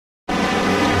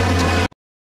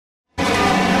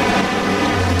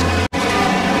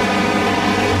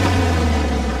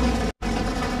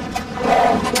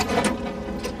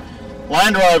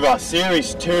Land Rover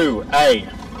Series 2A.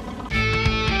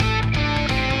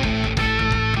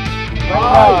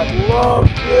 I love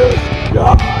this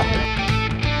guy.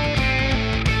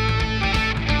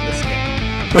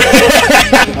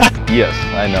 Yes,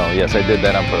 I know. Yes, I did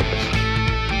that on purpose.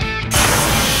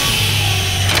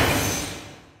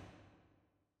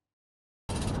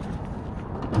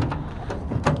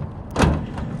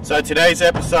 So today's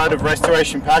episode of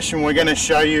Restoration Passion, we're going to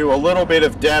show you a little bit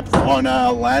of depth on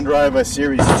Land Rover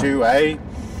Series 2A.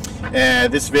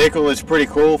 This vehicle is pretty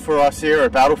cool for us here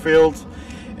at Battlefield,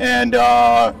 and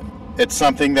it's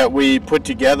something that we put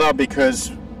together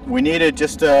because we needed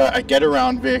just a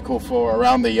get-around vehicle for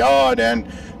around the yard, and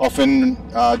often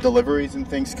deliveries and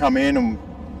things come in and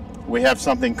we have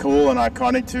something cool and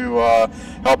iconic to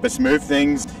help us move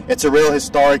things. It's a real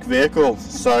historic vehicle,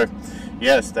 so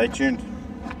yeah, stay tuned.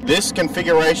 This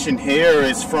configuration here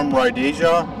is from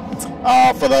Rhodesia.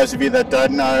 For those of you that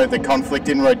don't know, the conflict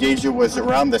in Rhodesia was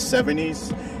around the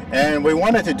 70s, and we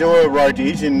wanted to do a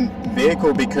Rhodesian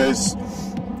vehicle because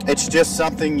it's just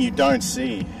something you don't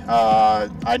see.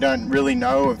 I don't really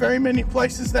know of very many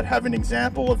places that have an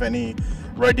example of any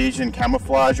Rhodesian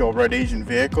camouflage or Rhodesian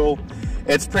vehicle.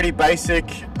 It's pretty basic.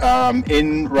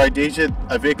 In Rhodesia,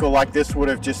 a vehicle like this would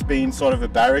have just been sort of a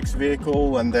barracks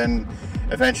vehicle, and then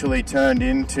eventually turned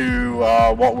into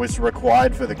what was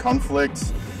required for the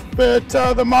conflict. But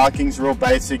the marking's real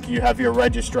basic. You have your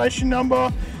registration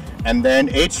number, and then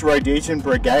each Rhodesian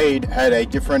brigade had a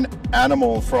different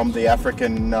animal from the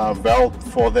African veldt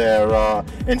for their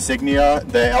insignia.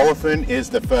 The elephant is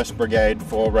the 1st Brigade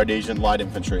for Rhodesian Light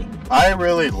Infantry. I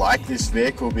really like this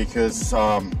vehicle because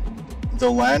the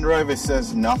Land Rover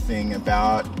says nothing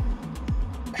about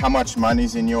how much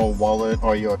money's in your wallet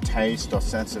or your taste or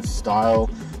sense of style.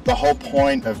 The whole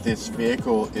point of this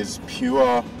vehicle is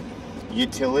pure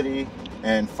utility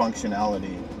and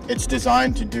functionality. It's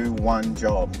designed to do one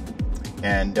job,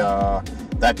 and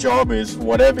that job is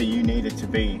whatever you need it to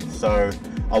be. So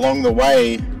along the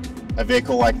way, a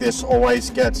vehicle like this always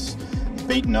gets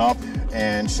beaten up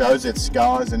and shows its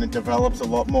scars, and it develops a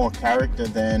lot more character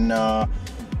than a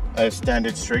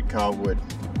standard street car would.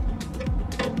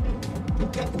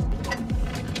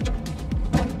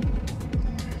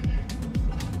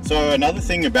 So another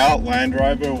thing about Land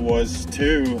Rover was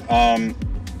too,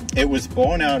 it was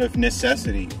born out of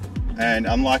necessity, and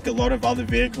unlike a lot of other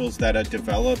vehicles that are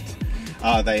developed,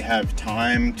 they have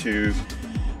time to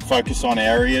focus on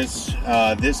areas.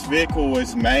 This vehicle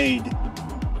was made,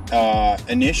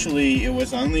 initially it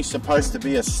was only supposed to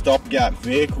be a stopgap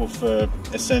vehicle for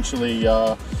essentially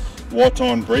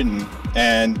war-torn Britain,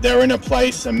 and they're in a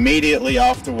place immediately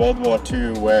after World War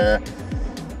II where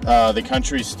the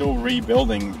country is still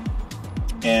rebuilding,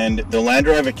 and the Land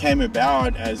Rover came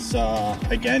about as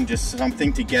again just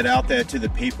something to get out there to the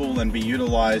people and be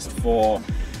utilized for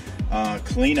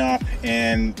cleanup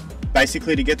and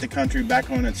basically to get the country back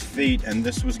on its feet, and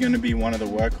this was going to be one of the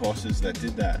workhorses that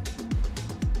did that.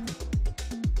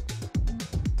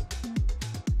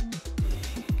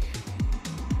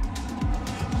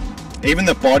 Even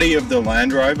the body of the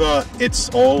Land Rover, it's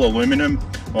all aluminum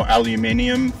or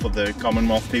aluminium for the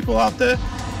Commonwealth people out there.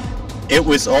 It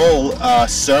was all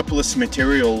surplus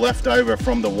material left over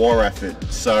from the war effort.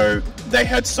 So they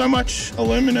had so much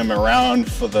aluminum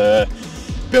around for the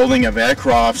building of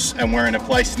aircrafts, and we're in a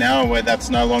place now where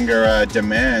that's no longer a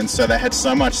demand. So they had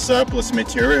so much surplus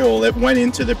material that went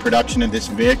into the production of this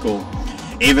vehicle.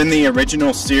 Even the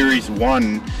original Series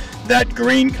 1, that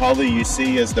green color you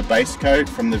see as the base coat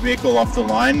from the vehicle off the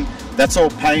line, that's all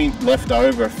paint left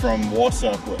over from war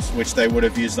surplus, which they would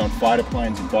have used on fighter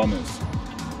planes and bombers.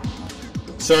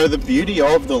 So the beauty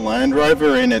of the Land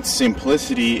Rover in its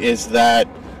simplicity is that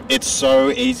it's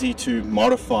so easy to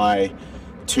modify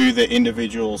to the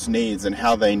individual's needs and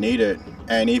how they need it.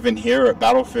 And even here at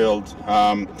Battlefield,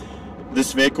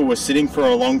 this vehicle was sitting for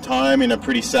a long time in a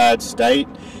pretty sad state,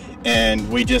 and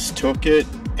we just took it,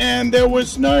 and there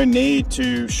was no need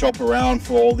to shop around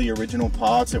for all the original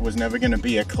parts. It was never going to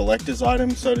be a collector's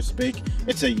item, so to speak.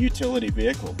 It's a utility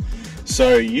vehicle.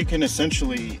 So you can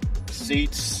essentially,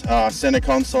 seats, center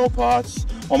console parts,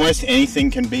 almost anything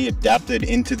can be adapted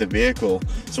into the vehicle.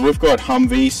 So we've got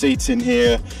Humvee seats in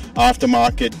here,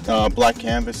 aftermarket black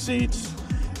canvas seats,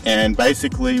 and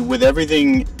basically with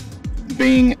everything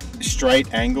being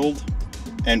straight angled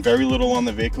and very little on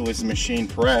the vehicle is machine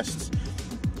pressed,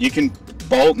 you can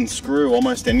bolt and screw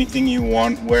almost anything you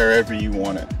want wherever you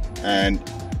want it, and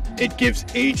it gives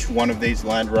each one of these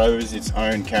Land Rovers its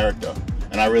own character,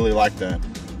 and I really like that.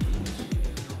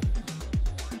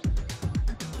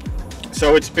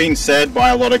 So it's been said by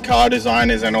a lot of car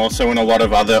designers and also in a lot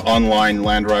of other online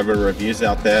Land Rover reviews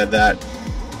out there that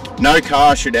No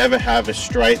car should ever have a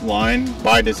straight line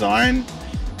by design,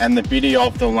 and the beauty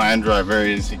of the Land Rover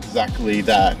is exactly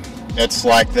that. It's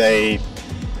like they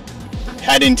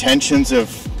had intentions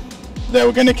of they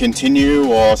were going to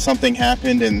continue, or something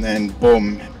happened and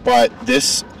boom. But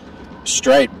this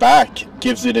straight back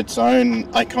gives it its own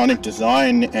iconic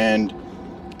design, and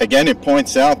again it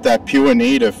points out that pure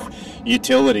need of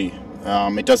utility.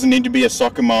 It doesn't need to be a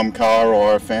soccer mom car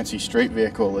or a fancy street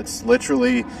vehicle. It's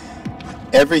literally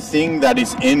everything that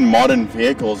is in modern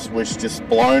vehicles was just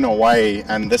blown away,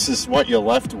 and this is what you're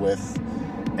left with.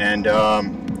 And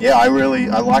yeah, I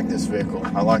like this vehicle.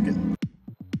 I like it.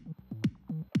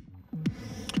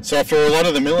 So for a lot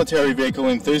of the military vehicle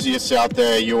enthusiasts out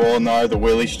there, you all know the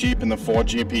Willys Jeep and the Ford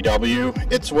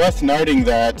GPW. It's worth noting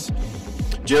that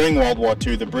during World War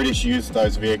II, the British used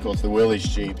those vehicles, the Willys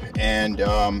Jeep, and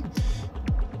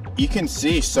you can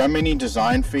see so many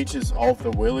design features of the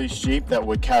Willys Jeep that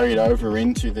were carried over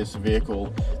into this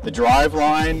vehicle. The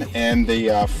driveline and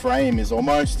the frame is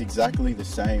almost exactly the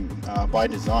same by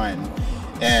design,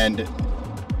 and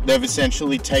they've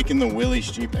essentially taken the Willys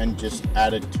Jeep and just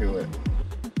added to it.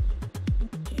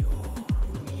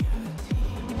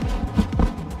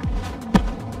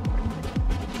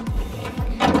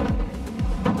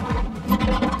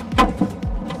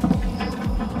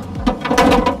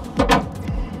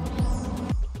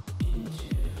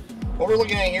 What we're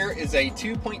looking at here is a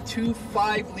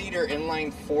 2.25 liter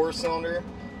inline 4-cylinder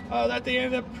that they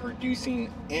ended up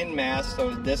producing en masse. So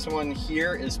this one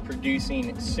here is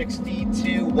producing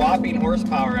 62 whopping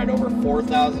horsepower at over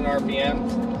 4,000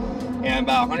 RPMs and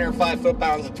about 105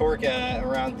 foot-pounds of torque at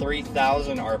around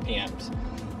 3,000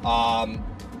 RPMs.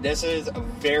 This is a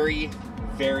very,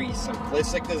 very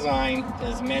simplistic design. It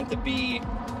is meant to be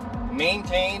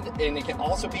maintained, and it can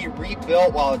also be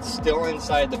rebuilt while it's still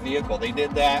inside the vehicle. They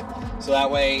did that so that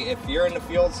way if you're in the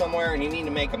field somewhere and you need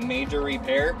to make a major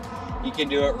repair, you can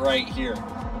do it right here.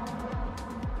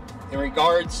 In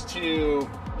regards to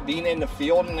being in the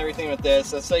field and everything with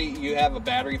this, let's say you have a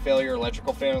battery failure,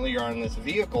 electrical failure on this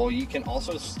vehicle, you can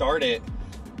also start it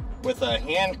with a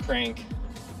hand crank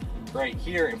right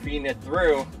here and feeding it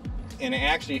through, and it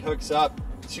actually hooks up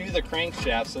to the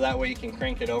crankshaft, so that way you can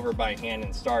crank it over by hand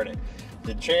and start it.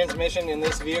 The transmission in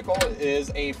this vehicle is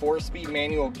a 4-speed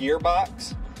manual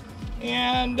gearbox,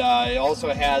 and it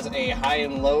also has a high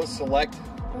and low select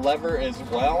lever as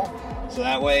well, so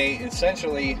that way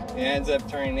essentially it ends up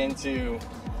turning into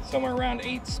somewhere around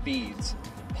 8 speeds,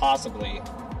 possibly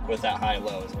with that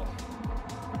high-low as well.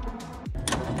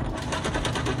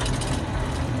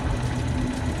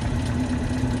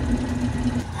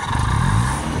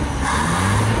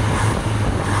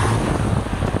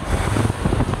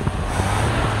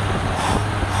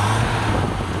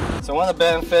 So one of the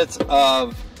benefits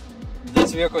of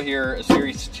this vehicle here, a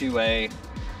Series 2A,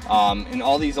 and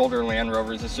all these older Land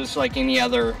Rovers, it's just like any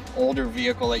other older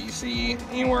vehicle that you see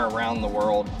anywhere around the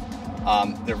world.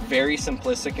 They're very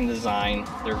simplistic in design,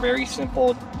 they're very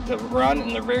simple to run,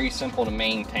 and they're very simple to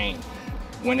maintain.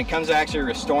 When it comes to actually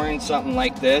restoring something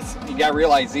like this, you gotta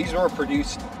realize these were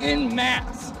produced en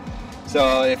masse.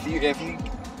 So if you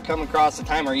come across a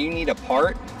time where you need a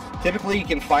part, typically you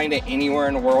can find it anywhere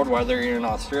in the world, whether you're in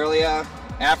Australia,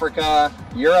 Africa,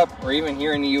 Europe, or even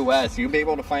here in the US. You'll be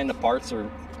able to find the parts to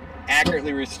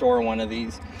accurately restore one of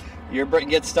these. You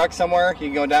get stuck somewhere, you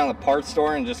can go down to the parts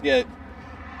store and just get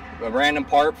a random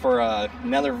part for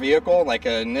another vehicle, like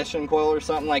an ignition coil or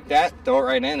something like that, throw it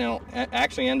right in, and it'll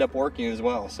actually end up working as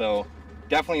well. So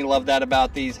definitely love that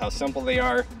about these, how simple they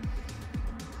are.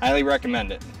 Highly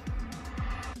recommend it.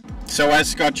 So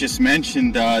as Scott just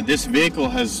mentioned, this vehicle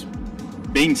has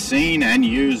been seen and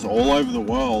used all over the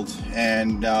world,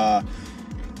 and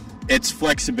its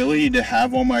flexibility to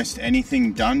have almost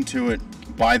anything done to it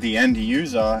by the end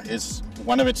user is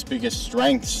one of its biggest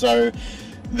strengths. So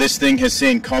this thing has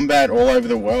seen combat all over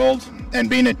the world and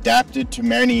been adapted to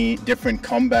many different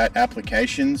combat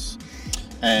applications,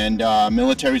 and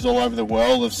militaries all over the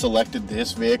world have selected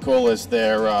this vehicle as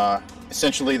their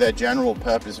essentially their general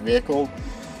purpose vehicle.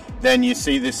 Then you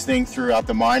see this thing throughout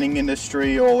the mining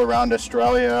industry all around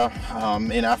Australia,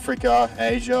 in Africa,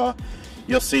 Asia.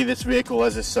 You'll see this vehicle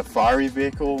as a safari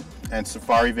vehicle, and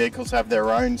safari vehicles have their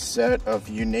own set of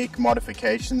unique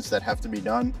modifications that have to be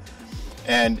done.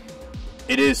 And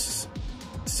it is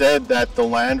said that the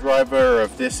Land Rover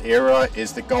of this era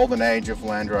is the golden age of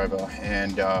Land Rover,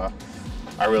 and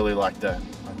I really like that.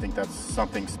 I think that's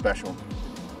something special.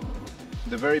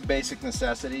 The very basic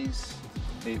necessities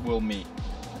it will meet,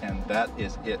 and that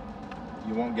is it.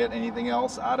 You won't get anything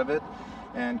else out of it,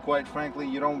 and quite frankly,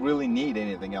 you don't really need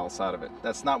anything else out of it.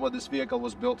 That's not what this vehicle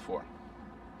was built for.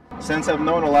 Since I've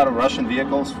known a lot of Russian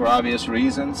vehicles for obvious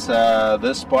reasons,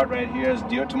 this part right here is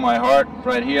dear to my heart.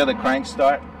 Right here, the crank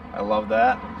start. I love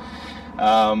that.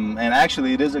 And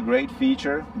actually, it is a great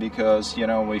feature because, you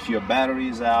know, if your battery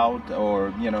is out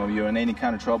or, you know, you're in any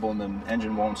kind of trouble and the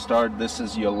engine won't start, this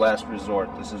is your last resort.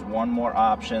 This is one more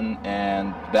option,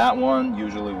 and that one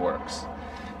usually works.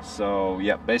 So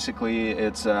yeah, basically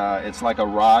it's like a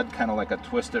rod, kind of like a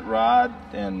twisted rod,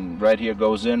 and right here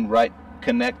goes in, right,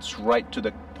 connects right to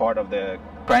the part of the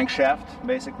crankshaft,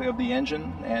 basically, of the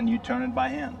engine, and you turn it by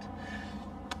hand.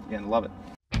 And love it.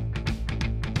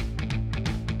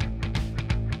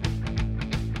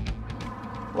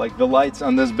 Like the lights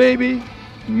on this baby,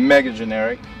 mega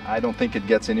generic. I don't think it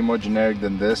gets any more generic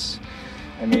than this.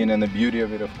 I mean, and the beauty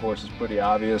of it, of course, is pretty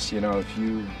obvious. You know, if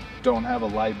you don't have a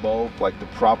light bulb, like the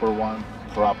proper one,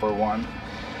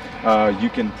 you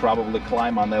can probably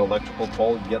climb on the electrical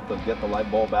pole, get the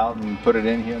light bulb out and put it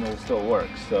in here, and it'll still work.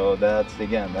 So that's,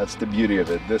 again, that's the beauty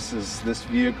of it. This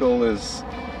vehicle is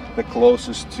the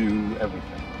closest to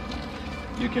everything.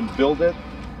 You can build it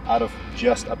out of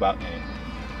just about anything.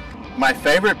 My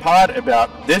favorite part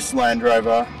about this Land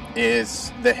Rover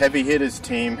is the heavy hitters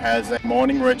team has a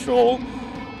morning ritual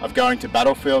of going to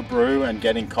Battlefield Brew and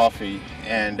getting coffee.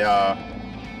 And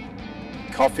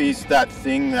coffee's that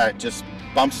thing that just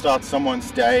bump starts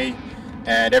someone's day,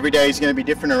 and every day is going to be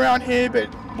different around here, but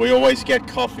we always get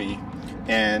coffee.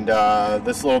 And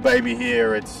this little baby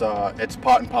here, it's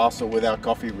part and parcel with our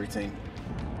coffee routine.